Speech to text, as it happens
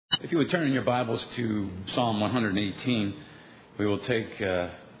If you would turn in your Bibles to Psalm 118, we will take a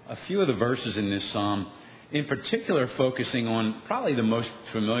few of the verses in this psalm, in particular focusing on probably the most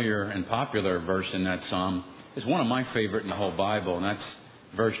familiar and popular verse in that psalm. It's one of my favorite in the whole Bible, and that's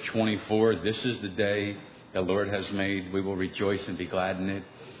verse 24. This is the day the Lord has made. We will rejoice and be glad in it.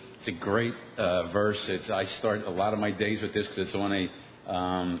 It's a great verse. I start a lot of my days with this because it's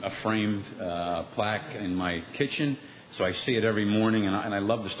on a framed plaque in my kitchen. So I see it every morning, and I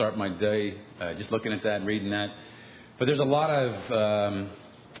love to start my day just looking at that and reading that. But there's a lot of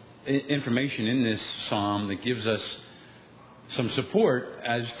information in this psalm that gives us some support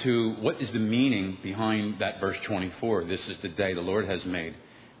as to what is the meaning behind that verse 24. This is the day the Lord has made.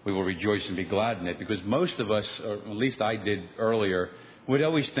 We will rejoice and be glad in it. Because most of us, or at least I did earlier, would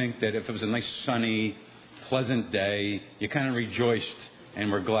always think that if it was a nice, sunny, pleasant day, you kind of rejoiced and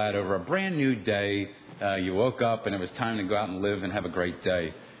were glad over a brand new day. You woke up and it was time to go out and live and have a great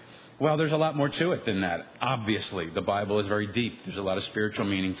day. Well, there's a lot more to it than that. Obviously, the Bible is very deep. There's a lot of spiritual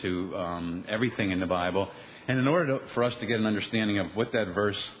meaning to everything in the Bible. And in order for us to get an understanding of what that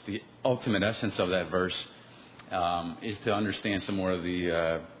verse, the ultimate essence of that verse, is to understand some more of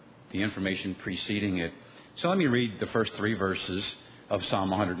the information preceding it. So let me read the first three verses of Psalm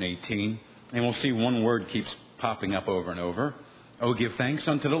 118. And we'll see one word keeps popping up over and over. Oh, give thanks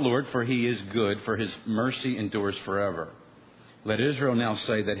unto the Lord, for he is good, for his mercy endures forever. Let Israel now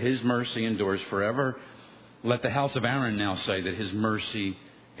say that his mercy endures forever. Let the house of Aaron now say that his mercy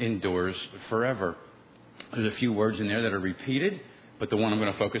endures forever. There's a few words in there that are repeated, but the one I'm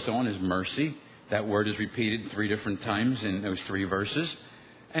going to focus on is mercy. That word is repeated 3 different times in those 3 verses.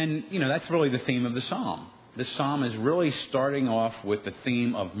 And, that's really the theme of the psalm. The psalm is really starting off with the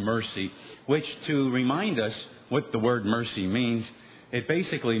theme of mercy, which, to remind us what the word mercy means, it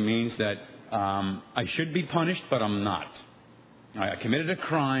basically means that I should be punished, but I'm not. I committed a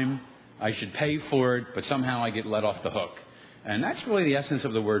crime, I should pay for it, but somehow I get let off the hook. And that's really the essence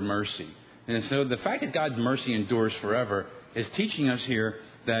of the word mercy. And so the fact that God's mercy endures forever is teaching us here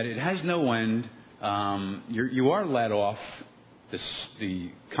that it has no end. You are let off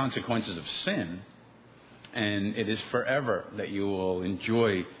the consequences of sin, and it is forever that you will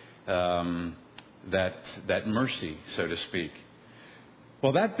enjoy that mercy, so to speak.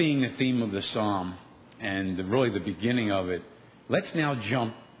 Well, that being the theme of the psalm and really the beginning of it, let's now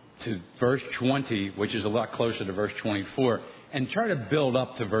jump to verse 20, which is a lot closer to verse 24, and try to build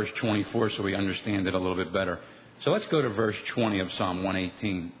up to verse 24 so we understand it a little bit better. So let's go to verse 20 of Psalm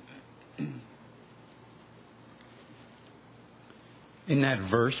 118. In that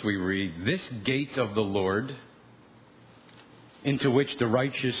verse we read, "This gate of the Lord, into which the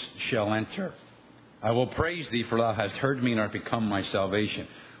righteous shall enter. I will praise thee, for thou hast heard me and art become my salvation."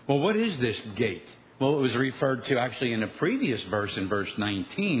 Well, what is this gate? Well, it was referred to actually in a previous verse, in verse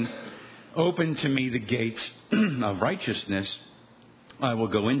 19. "Open to me the gates of righteousness. I will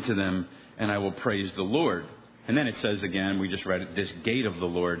go into them and I will praise the Lord." And then it says again, we just read it, "This gate of the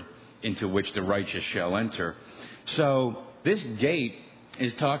Lord, into which the righteous shall enter." So this gate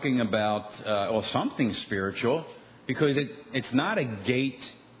is talking about something spiritual, because it's not a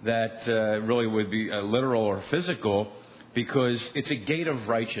gate that really would be literal or physical, because it's a gate of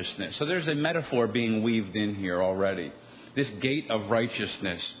righteousness. So there's a metaphor being weaved in here already. This gate of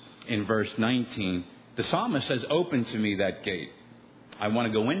righteousness in verse 19, the psalmist says, "Open to me that gate. I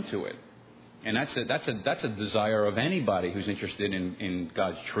want to go into it." And that's a desire of anybody who's interested in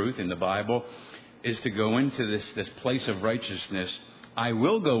God's truth in the Bible, is to go into this place of righteousness. I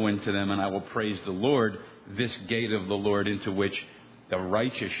will go into them and I will praise the Lord, this gate of the Lord into which the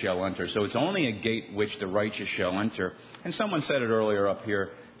righteous shall enter. So it's only a gate which the righteous shall enter. And someone said it earlier up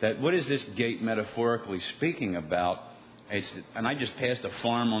here, that what is this gate metaphorically speaking about? And I just passed a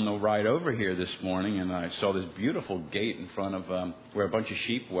farm on the ride over here this morning, and I saw this beautiful gate in front of where a bunch of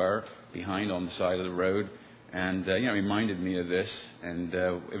sheep were, behind on the side of the road. And, it reminded me of this. And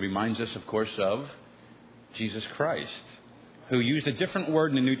it reminds us, of course, of Jesus Christ, who used a different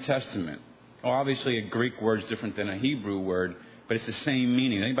word in the New Testament. Well, obviously, a Greek word is different than a Hebrew word, but it's the same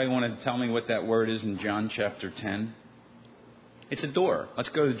meaning. Anybody want to tell me what that word is in John chapter 10? It's a door. Let's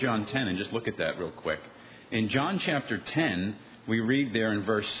go to John 10 and just look at that real quick. In John chapter 10, we read there in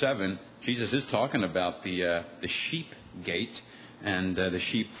verse 7, Jesus is talking about the sheep gate and the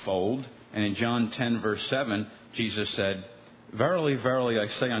sheepfold. And in John 10, verse 7, Jesus said, "Verily, verily, I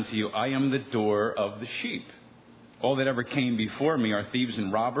say unto you, I am the door of the sheep. All that ever came before me are thieves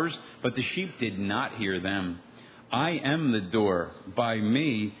and robbers, but the sheep did not hear them. I am the door. By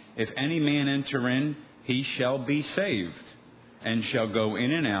me, if any man enter in, he shall be saved, and shall go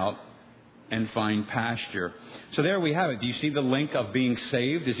in and out and find pasture. So there we have it. Do you see the link of being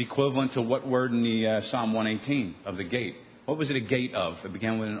saved is equivalent to what word in the Psalm 118 of the gate? What was it a gate of? It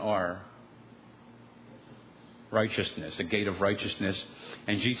began with an R. Righteousness, a gate of righteousness.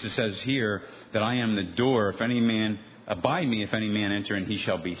 And Jesus says here that I am the door. If any man, by me, if any man enter in, he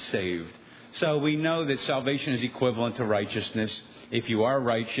shall be saved. So we know that salvation is equivalent to righteousness. If you are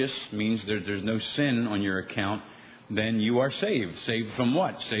righteous, means there's no sin on your account, then you are saved. Saved from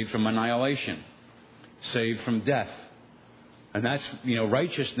what? Saved from annihilation. Saved from death. And that's,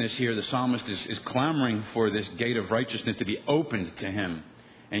 righteousness here. The psalmist is clamoring for this gate of righteousness to be opened to him.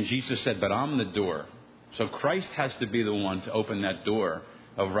 And Jesus said, but I'm the door. So Christ has to be the one to open that door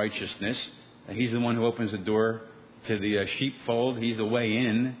of righteousness. And He's the one who opens the door to the sheepfold. He's the way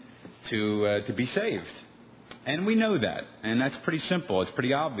in to be saved. And we know that. And that's pretty simple. It's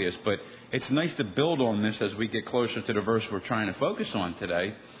pretty obvious. But it's nice to build on this as we get closer to the verse we're trying to focus on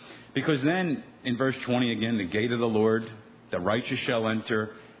today. Because then in verse 20 again, the gate of the Lord, the righteous shall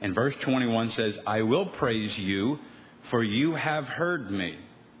enter. And verse 21 says, I will praise you, for you have heard me,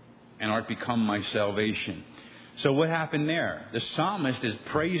 and art become my salvation. So what happened there? The psalmist is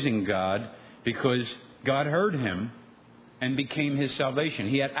praising God because God heard him and became his salvation.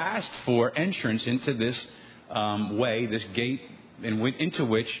 He had asked for entrance into this way, this gate, into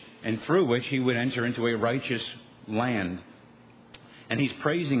which and through which he would enter into a righteous land. And he's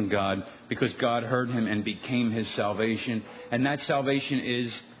praising God because God heard him and became his salvation. And that salvation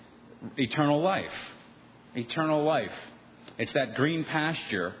is eternal life. Eternal life. It's that green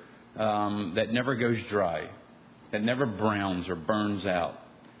pasture that never goes dry, that never browns or burns out.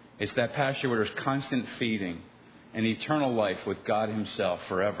 It's that pasture where there's constant feeding and eternal life with God Himself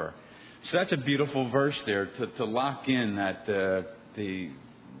forever. So that's a beautiful verse there to lock in that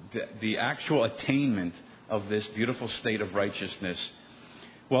the actual attainment of this beautiful state of righteousness.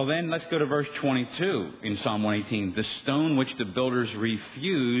 Well, then let's go to verse 22 in Psalm 118. The stone which the builders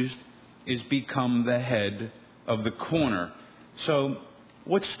refused is become the head of the corner. So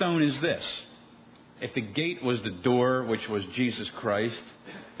what stone is this? If the gate was the door, which was Jesus Christ,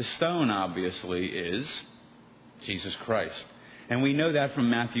 the stone obviously is Jesus Christ. And we know that from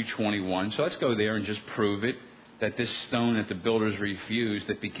Matthew 21. So let's go there and just prove it, that this stone that the builders refused,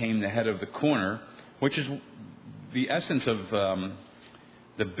 that became the head of the corner, which is the essence of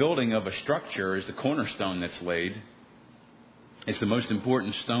the building of a structure, is the cornerstone that's laid. It's the most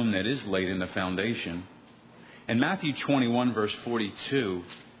important stone that is laid in the foundation. In Matthew 21, verse 42,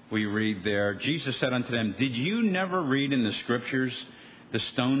 we read there, Jesus said unto them, did you never read in the Scriptures, the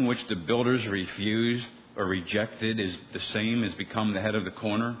stone which the builders refused or rejected is the same as become the head of the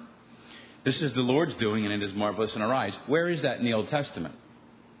corner? This is the Lord's doing, and it is marvelous in our eyes. Where is that in the Old Testament?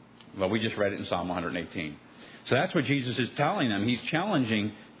 Well, we just read it in Psalm 118. So that's what Jesus is telling them. He's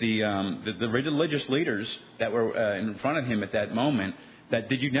challenging the religious leaders that were in front of him at that moment, that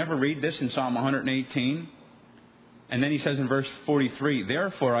did you never read this in Psalm 118? And then he says in verse 43,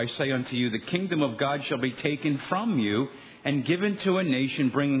 therefore I say unto you, the kingdom of God shall be taken from you and given to a nation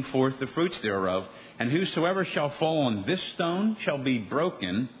bringing forth the fruits thereof. And whosoever shall fall on this stone shall be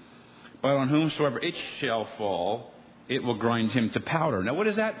broken, but on whomsoever it shall fall, it will grind him to powder. Now what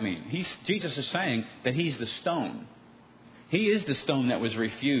does that mean? Jesus is saying that He's the stone. He is the stone that was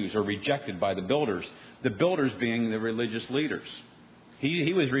refused or rejected by the builders being the religious leaders.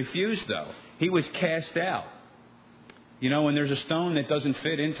 He was refused, though. He was cast out. When there's a stone that doesn't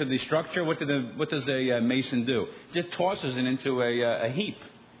fit into the structure, what does a mason do? Just tosses it into a heap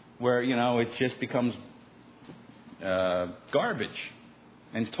where, it just becomes garbage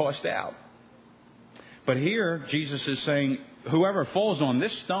and tossed out. But here, Jesus is saying, whoever falls on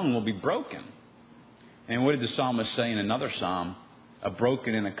this stone will be broken. And what did the psalmist say in another psalm? A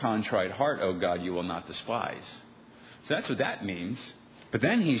broken and a contrite heart, O God, you will not despise. So that's what that means. But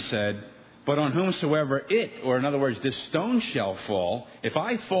then he said, but on whomsoever it, or in other words, this stone shall fall, if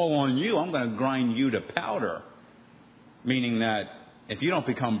I fall on you, I'm going to grind you to powder. Meaning that if you don't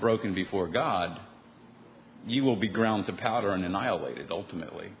become broken before God, you will be ground to powder and annihilated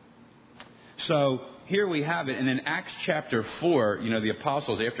ultimately. So here we have it. And in Acts chapter 4, the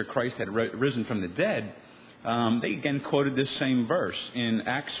apostles, after Christ had risen from the dead, they again quoted this same verse. In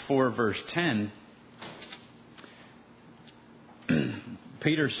Acts 4, verse 10,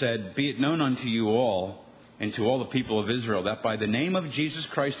 Peter said, be it known unto you all and to all the people of Israel that by the name of Jesus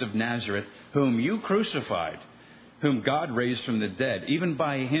Christ of Nazareth, whom you crucified, whom God raised from the dead, even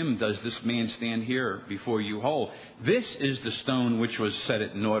by Him does this man stand here before you whole. This is the stone which was set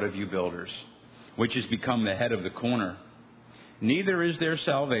at naught of you builders, which has become the head of the corner. Neither is there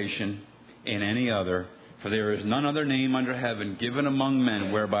salvation in any other, For there is none other name under heaven given among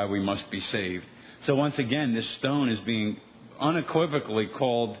men whereby we must be saved. So once again, this stone is being unequivocally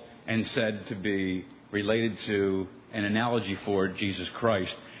called and said to be related to an analogy for Jesus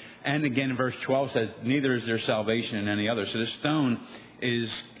Christ. And again, verse 12 says, neither is there salvation in any other. So the stone is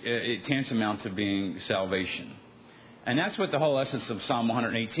tantamount to being salvation. And that's what the whole essence of Psalm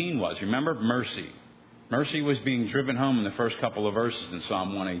 118 was. Remember, mercy. Mercy was being driven home in the first couple of verses in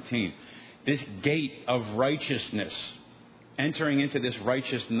Psalm 118. This gate of righteousness, entering into this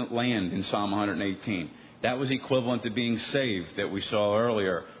righteous land in Psalm 118. That was equivalent to being saved that we saw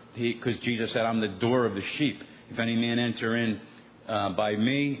earlier. Because Jesus said, I'm the door of the sheep. If any man enter in by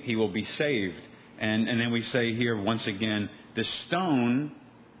me, he will be saved. And then we say here once again, the stone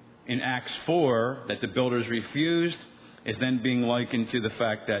in Acts 4 that the builders refused is then being likened to the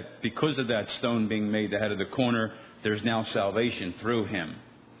fact that because of that stone being made the head of the corner, there's now salvation through him.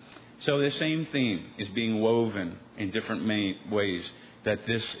 So the same theme is being woven in different ways, that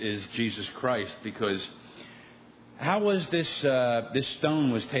this is Jesus Christ. Because how was this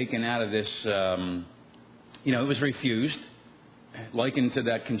stone was taken out of this, it was refused, likened to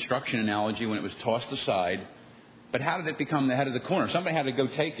that construction analogy when it was tossed aside. But how did it become the head of the corner? Somebody had to go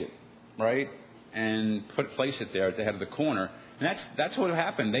take it, right? And place it there at the head of the corner. And that's what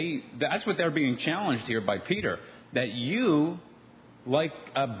happened. That's what they're being challenged here by Peter. That you, like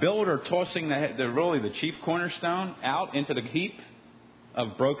a builder tossing the chief cornerstone out into the heap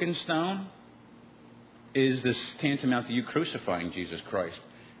of broken stone, is this tantamount to you crucifying Jesus Christ.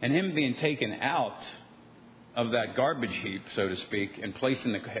 And him being taken out of that garbage heap, so to speak, and placed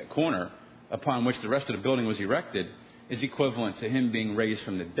in the corner upon which the rest of the building was erected is equivalent to him being raised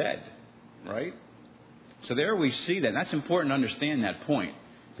from the dead. Right? So there we see that. And that's important to understand that point,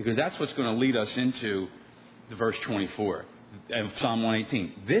 because that's what's going to lead us into the verse 24 of Psalm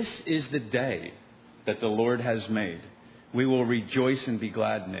 118. This is the day that the Lord has made. We will rejoice and be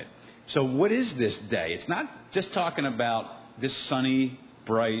glad in it. So what is this day? It's not just talking about this sunny,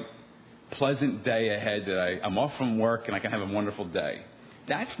 bright, pleasant day ahead that I'm off from work and I can have a wonderful day.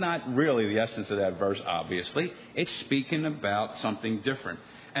 That's not really the essence of that verse, obviously. It's speaking about something different.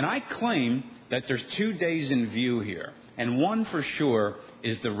 And I claim that there's 2 days in view here. And one for sure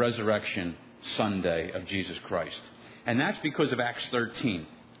is the resurrection Sunday of Jesus Christ. And that's because of Acts 13.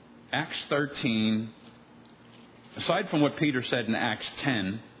 Acts 13, aside from what Peter said in Acts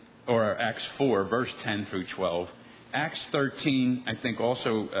 10, or Acts 4, verse 10 through 12, Acts 13, I think,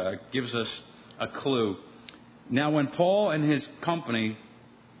 also gives us a clue. Now, when Paul and his company...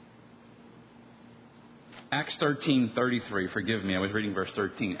 Acts 13:33, forgive me, I was reading verse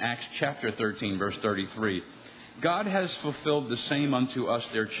 13. Acts chapter 13, verse 33. God has fulfilled the same unto us,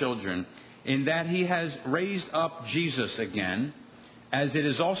 their children, in that he has raised up Jesus again, as it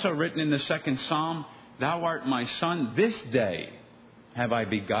is also written in the second Psalm, Thou art my son, this day have I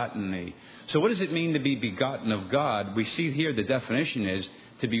begotten thee. So what does it mean to be begotten of God? We see here the definition is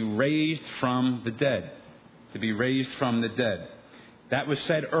to be raised from the dead. To be raised from the dead. That was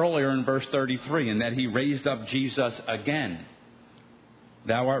said earlier in verse 33, in that he raised up Jesus again.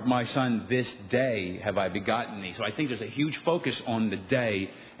 Thou art my son, this day have I begotten thee. So I think there's a huge focus on the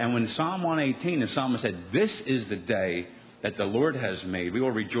day. And when Psalm 118, the psalmist said, this is the day that the Lord has made. We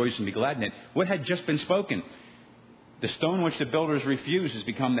will rejoice and be glad in it. What had just been spoken? The stone which the builders refused has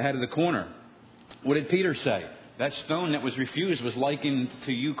become the head of the corner. What did Peter say? That stone that was refused was likened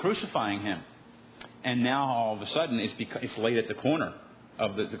to you crucifying him. And now all of a sudden it's laid at the corner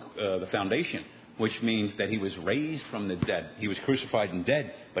of the foundation, which means that he was raised from the dead. He was crucified and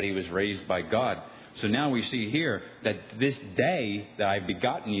dead, but he was raised by God. So now we see here that this day that I've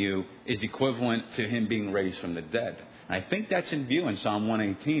begotten you is equivalent to him being raised from the dead. And I think that's in view in Psalm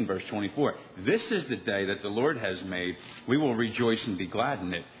 118, verse 24. This is the day that the Lord has made. We will rejoice and be glad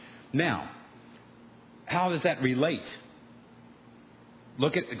in it. Now, how does that relate?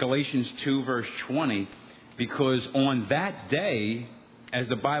 Look at Galatians 2, verse 20, because on that day, as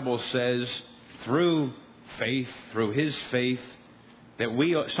the Bible says, through faith, through his faith, that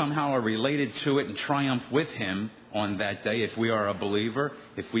we somehow are related to it and triumph with him on that day if we are a believer,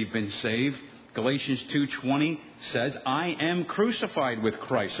 if we've been saved. Galatians 2:20 says, I am crucified with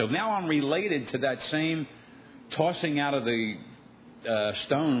Christ. So now I'm related to that same tossing out of the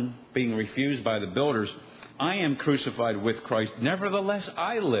stone being refused by the builders. I am crucified with Christ. Nevertheless,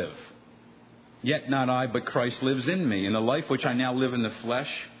 I live. Yet not I, but Christ lives in me. In the life which I now live in the flesh,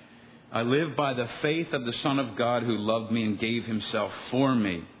 I live by the faith of the Son of God who loved me and gave himself for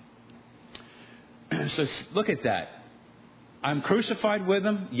me. So look at that. I'm crucified with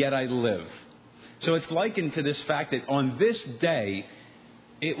him, yet I live. So it's likened to this fact that on this day,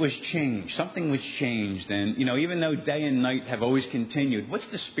 it was changed. Something was changed. And, even though day and night have always continued, what's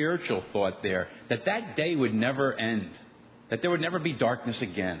the spiritual thought there? That day would never end. That there would never be darkness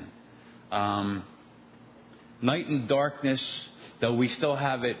again. Night and darkness, though we still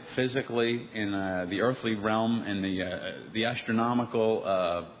have it physically in the earthly realm and the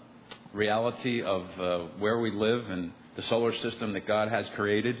astronomical reality of where we live and the solar system that God has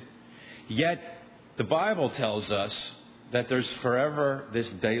created. Yet, the Bible tells us that there's forever this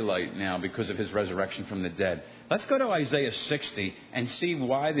daylight now because of His resurrection from the dead. Let's go to Isaiah 60 and see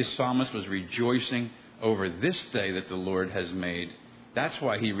why the psalmist was rejoicing over this day that the Lord has made. That's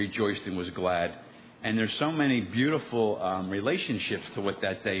why he rejoiced and was glad. And there's so many beautiful relationships to what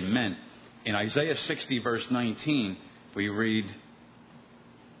that day meant. In Isaiah 60 verse 19, we read,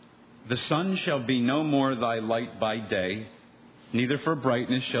 "The sun shall be no more thy light by day, neither for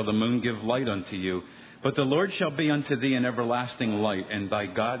brightness shall the moon give light unto you. But the Lord shall be unto thee an everlasting light, and thy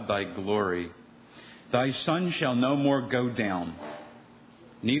God thy glory. Thy sun shall no more go down,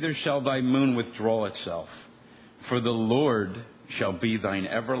 neither shall thy moon withdraw itself. For the Lord shall be thine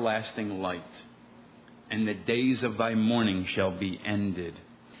everlasting light, and the days of thy mourning shall be ended."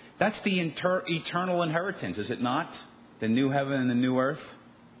 That's the eternal inheritance, is it not? The new heaven and the new earth.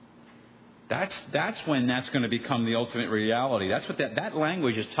 That's when that's going to become the ultimate reality. That's what that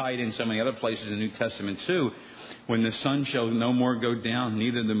language is tied in so many other places in the New Testament too. When the sun shall no more go down,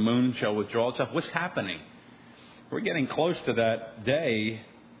 neither the moon shall withdraw itself. What's happening? We're getting close to that day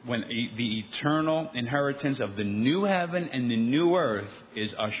when the eternal inheritance of the new heaven and the new earth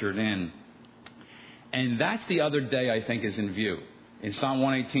is ushered in. And that's the other day I think is in view. In Psalm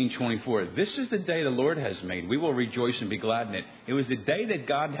 118:24, "This is the day the Lord has made. We will rejoice and be glad in it." It was the day that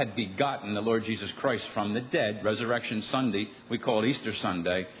God had begotten the Lord Jesus Christ from the dead, Resurrection Sunday. We call it Easter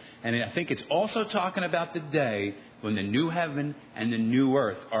Sunday. And I think it's also talking about the day when the new heaven and the new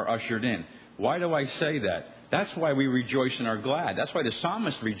earth are ushered in. Why do I say that? That's why we rejoice and are glad. That's why the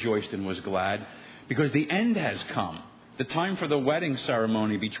psalmist rejoiced and was glad, because the end has come. The time for the wedding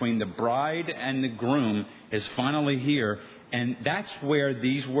ceremony between the bride and the groom is finally here. And that's where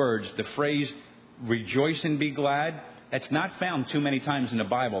these words, the phrase, rejoice and be glad, that's not found too many times in the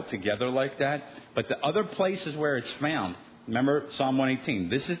Bible together like that. But the other places where it's found, remember Psalm 118,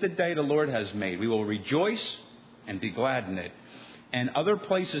 "This is the day the Lord has made. We will rejoice and be glad in it." And other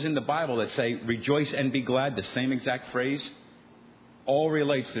places in the Bible that say rejoice and be glad, the same exact phrase, all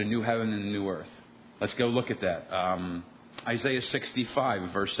relates to the new heaven and the new earth. Let's go look at that. Isaiah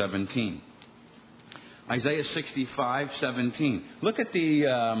 65, verse 17. Isaiah 65:17. Look at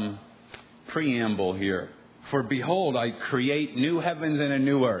the preamble here. "For behold, I create new heavens and a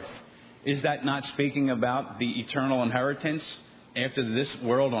new earth." Is that not speaking about the eternal inheritance after this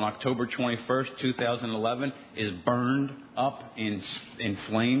world on October 21st, 2011 is burned up in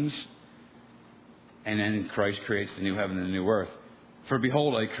flames? And then Christ creates the new heaven and the new earth. "For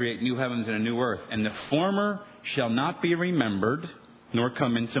behold, I create new heavens and a new earth, and the former shall not be remembered, nor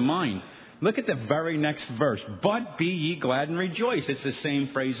come into mind." Look at the very next verse. "But be ye glad and rejoice." It's the same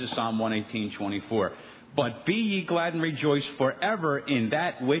phrase as Psalm 118:24. "But be ye glad and rejoice forever in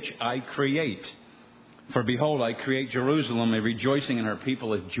that which I create. For behold, I create Jerusalem a rejoicing, and her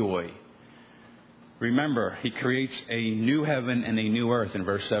people a joy." Remember, He creates a new heaven and a new earth in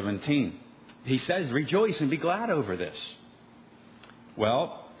verse 17. He says, rejoice and be glad over this.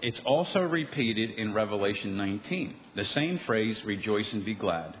 Well, it's also repeated in Revelation 19. The same phrase, rejoice and be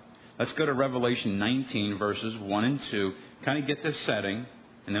glad. Let's go to Revelation 19, verses 1 and 2. Kind of get this setting,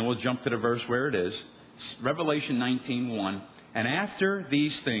 and then we'll jump to the verse where it is. Revelation 19:1. "And after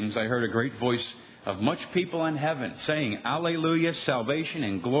these things I heard a great voice of much people in heaven, saying, Alleluia, salvation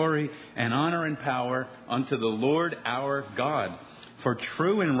and glory and honor and power unto the Lord our God. For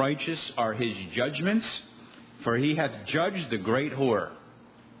true and righteous are His judgments, for He hath judged the great whore."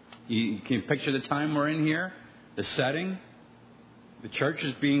 You can picture the time we're in here, the setting. The church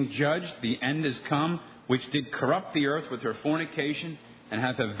is being judged. The end is come, which did corrupt the earth with her fornication, and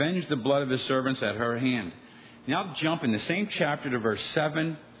hath avenged the blood of His servants at her hand. Now jump in the same chapter to verse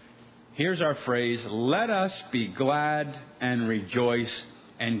 7. Here's our phrase, "Let us be glad and rejoice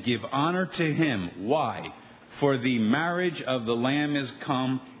and give honor to Him." Why? "For the marriage of the Lamb is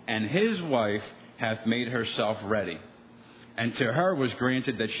come, and His wife hath made herself ready. And to her was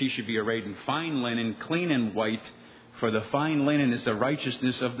granted that she should be arrayed in fine linen, clean and white, for the fine linen is the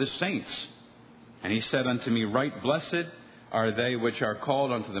righteousness of the saints. And He said unto me, Right blessed are they which are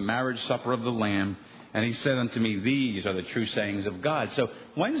called unto the marriage supper of the Lamb. And He said unto me, These are the true sayings of God." So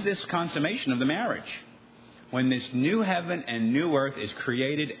when's this consummation of the marriage? when this new heaven and new earth is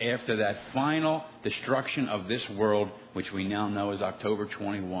created after that final destruction of this world, which we now know as October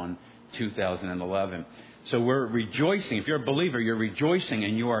 21, 2011. So we're rejoicing. If you're a believer, you're rejoicing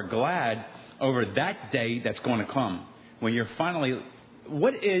and you are glad over that day that's going to come. When you're finally...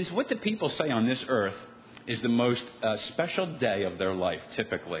 What do people say on this earth is the most special day of their life,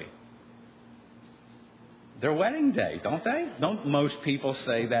 typically? Their wedding day, don't they? Don't most people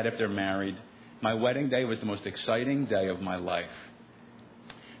say that if they're married? My wedding day was the most exciting day of my life.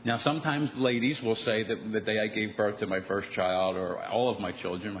 Now, sometimes ladies will say that the day I gave birth to my first child, or all of my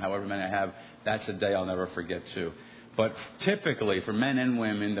children, however many I have, that's a day I'll never forget too. But typically, for men and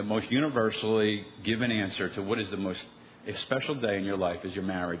women, the most universally given answer to what is the most special day in your life is your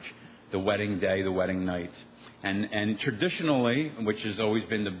marriage, the wedding day, the wedding night. And traditionally, which has always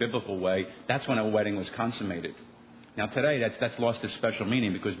been the biblical way, that's when a wedding was consummated. Now today, that's lost its special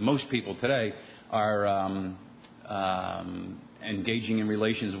meaning because most people today are engaging in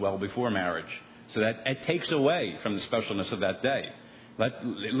relations well before marriage. So that it takes away from the specialness of that day.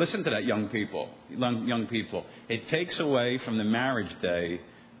 Listen to that, young people. It takes away from the marriage day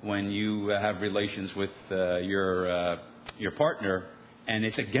when you have relations with your partner, and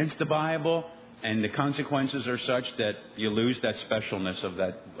it's against the Bible, and the consequences are such that you lose that specialness of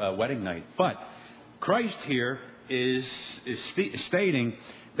that wedding night. But Christ here is stating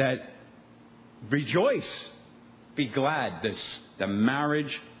that rejoice, be glad, the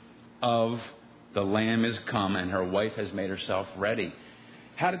marriage of the Lamb is come, and her wife has made herself ready.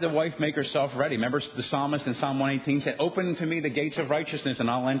 How did the wife make herself ready? Remember the psalmist in Psalm 118 said, "Open to me the gates of righteousness, and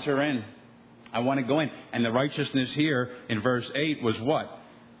I'll enter in." I want to go in. And the righteousness here in verse 8 was what?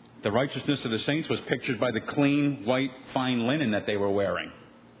 The righteousness of the saints was pictured by the clean, white, fine linen that they were wearing.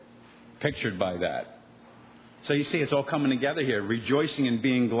 Pictured by that. So you see, it's all coming together here, rejoicing and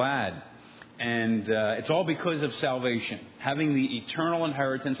being glad. And it's all because of salvation, having the eternal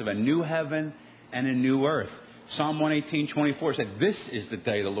inheritance of a new heaven and a new earth. Psalm 118:24 said, "This is the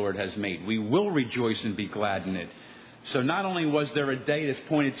day the Lord has made. We will rejoice and be glad in it." So not only was there a day that's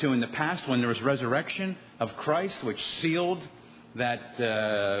pointed to in the past when there was resurrection of Christ, which sealed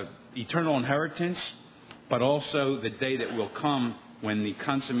that eternal inheritance, but also the day that will come when the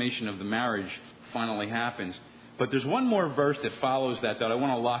consummation of the marriage finally happens. But there's one more verse that follows that I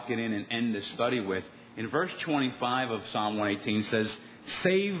want to lock it in and end this study with. In verse 25 of Psalm 118 says,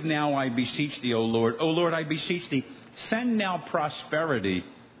 "Save now, I beseech thee, O Lord. O Lord, I beseech thee, send now prosperity."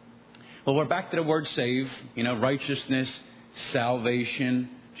 Well, we're back to the word save, righteousness, salvation.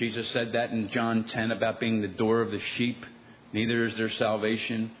 Jesus said that in John 10 about being the door of the sheep. Neither is there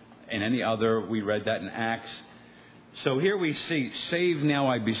salvation in any other. We read that in Acts. So here we see, save now,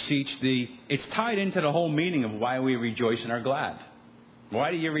 I beseech thee. It's tied into the whole meaning of why we rejoice and are glad.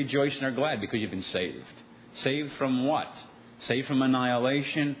 Why do you rejoice and are glad? Because you've been saved. Saved from what? Saved from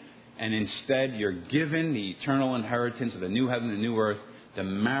annihilation. And instead you're given the eternal inheritance of the new heaven and new earth, the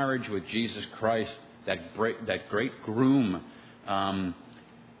marriage with Jesus Christ, that great groom.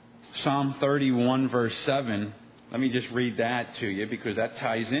 Psalm 31 verse 7. Let me just read that to you because that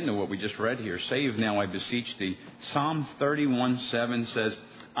ties into what we just read here. Save now, I beseech thee. Psalm 31:7 says,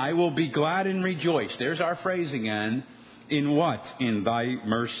 "I will be glad and rejoice." There's our phrase again. In what? In thy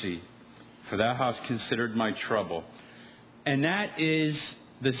mercy. For thou hast considered my trouble. And that is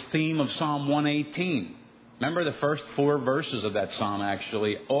the theme of Psalm 118. Remember the first 4 verses of that psalm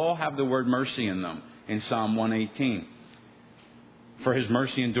actually all have the word mercy in them in Psalm 118. For his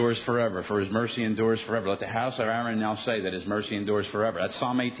mercy endures forever. For his mercy endures forever. Let the house of Aaron now say that his mercy endures forever. That's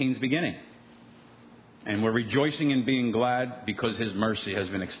Psalm 18's beginning. And we're rejoicing and being glad because his mercy has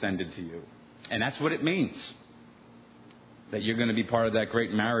been extended to you. And that's what it means. That you're going to be part of that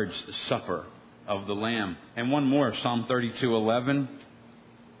great marriage supper of the Lamb. And one more, Psalm 32:11.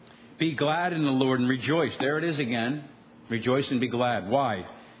 "Be glad in the Lord and rejoice." There it is again. Rejoice and be glad. Why?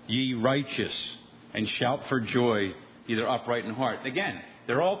 "Ye righteous, and shout for joy, either upright in heart." Again,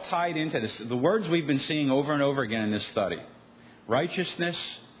 they're all tied into this. The words we've been seeing over and over again in this study. Righteousness,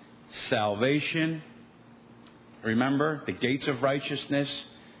 salvation. Remember, the gates of righteousness.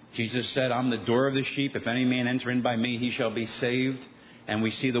 Jesus said, "I'm the door of the sheep. If any man enter in by me, he shall be saved." And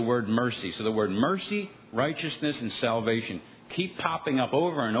we see the word mercy. So the word mercy, righteousness, and salvation keep popping up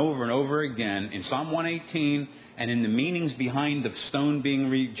over and over and over again in Psalm 118 and in the meanings behind the stone being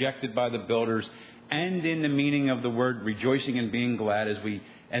rejected by the builders and in the meaning of the word rejoicing and being glad.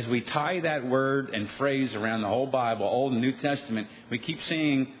 As we tie that word and phrase around the whole Bible, Old and New Testament, we keep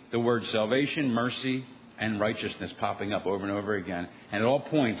seeing the word salvation, mercy, and righteousness popping up over and over again. And at all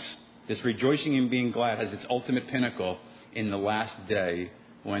points, this rejoicing and being glad has its ultimate pinnacle in the last day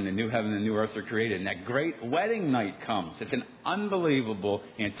when the new heaven and the new earth are created and that great wedding night comes. It's an unbelievable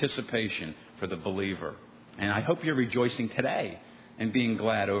anticipation for the believer. And I hope you're rejoicing today and being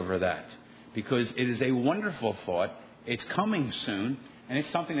glad over that, because it is a wonderful thought. It's coming soon, and it's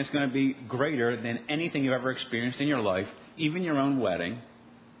something that's going to be greater than anything you've ever experienced in your life, even your own wedding,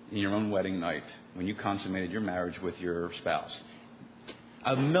 in your own wedding night, when you consummated your marriage with your spouse.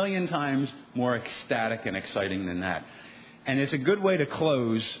 1,000,000 times more ecstatic and exciting than that. And it's a good way to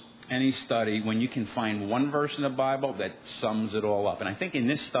close any study when you can find one verse in the Bible that sums it all up. And I think in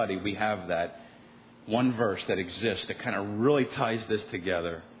this study we have that one verse that exists that kind of really ties this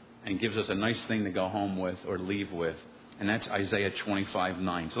together and gives us a nice thing to go home with or leave with. And that's Isaiah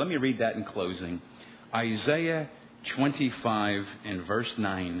 25:9. So let me read that in closing. Isaiah 25 and verse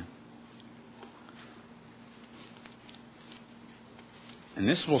 9. And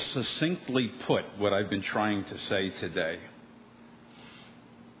this will succinctly put what I've been trying to say today.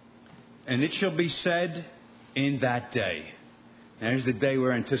 And it shall be said in that day. There's the day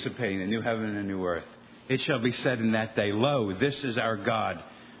we're anticipating, the new heaven and the new earth. It shall be said in that day, lo, this is our God.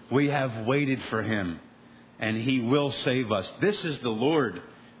 We have waited for him, and he will save us. This is the Lord.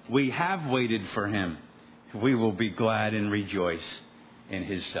 We have waited for him. We will be glad and rejoice in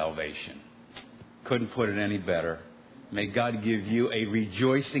his salvation. Couldn't put it any better. May God give you a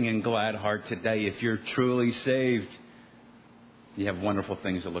rejoicing and glad heart today. If you're truly saved, you have wonderful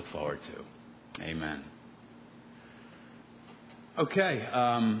things to look forward to. Amen. Okay,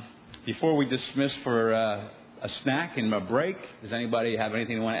 before we dismiss for a snack and a break, does anybody have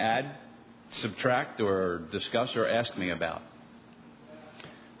anything they want to add, subtract, or discuss, or ask me about?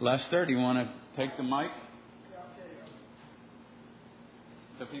 Lester, do you want to take the mic?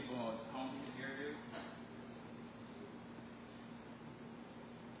 So people at home can hear you.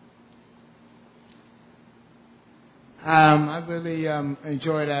 I really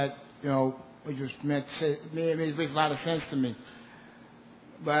enjoy that, what you meant to say. It makes a lot of sense to me.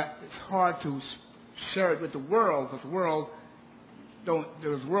 But it's hard to share it with the world, because the world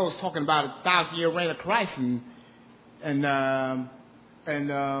is talking about 1,000-year reign of Christ and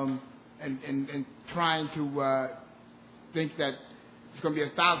trying to think that it's going to be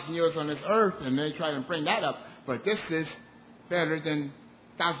 1,000 years on this earth, and they try to bring that up. But this is better than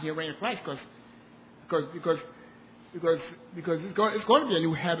 1,000-year reign of Christ, because it's going to be a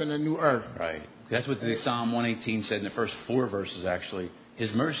new heaven and a new earth. Right. That's what the Psalm 118 said in the first 4 verses, actually.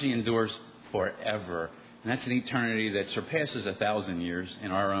 His mercy endures forever. And that's an eternity that surpasses 1,000 years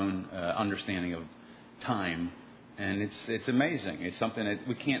in our own understanding of time. And it's amazing. It's something that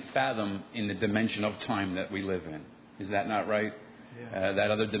we can't fathom in the dimension of time that we live in. Is that not right? Yeah.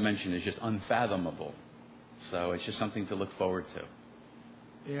 That other dimension is just unfathomable. So it's just something to look forward to.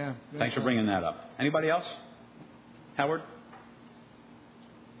 Yeah. Thanks for bringing that up. Anybody else? Howard?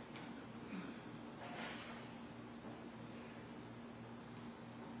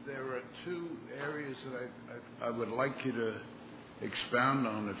 There are 2 areas that I would like you to expound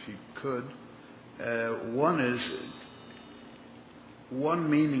on, if you could. One is, one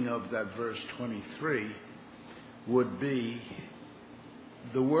meaning of that verse 23 would be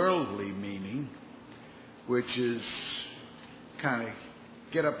the worldly meaning, which is kind of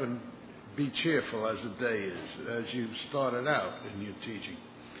get up and be cheerful as the day is. As you started out in your teaching,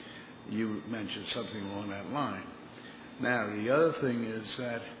 you mentioned something along that line. Now, the other thing is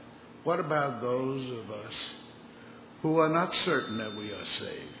that, what about those of us who are not certain that we are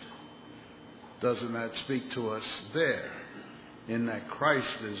saved? Doesn't that speak to us there, in that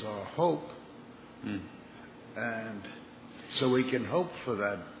Christ is our hope? And so we can hope for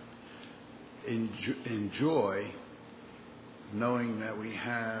that in joy, knowing that we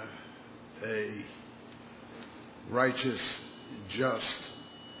have a righteous, just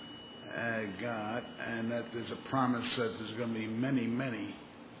God, and that there's a promise that there's going to be many, many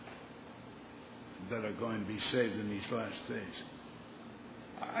that are going to be saved in these last days.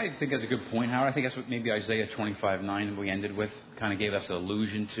 I think that's a good point, Howard. I think that's what maybe Isaiah 25:9 we ended with kind of gave us an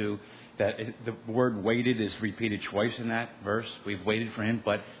allusion to, that the word waited is repeated twice in that verse. We've waited for him,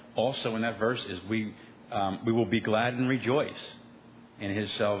 but also in that verse is we will be glad and rejoice in his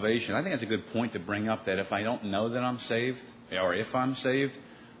salvation. I think that's a good point to bring up, that if I don't know that I'm saved, or if I'm saved,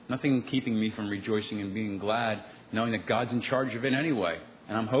 nothing keeping me from rejoicing and being glad, knowing that God's in charge of it anyway.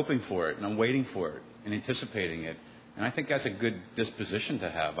 And I'm hoping for it, and I'm waiting for it, and anticipating it. And I think that's a good disposition to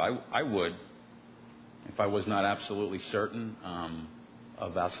have. I would, if I was not absolutely certain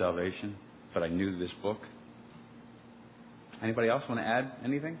about salvation, but I knew this book. Anybody else want to add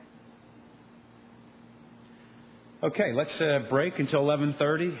anything? Okay, let's break until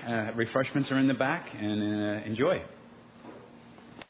 11:30. Refreshments are in the back, and enjoy.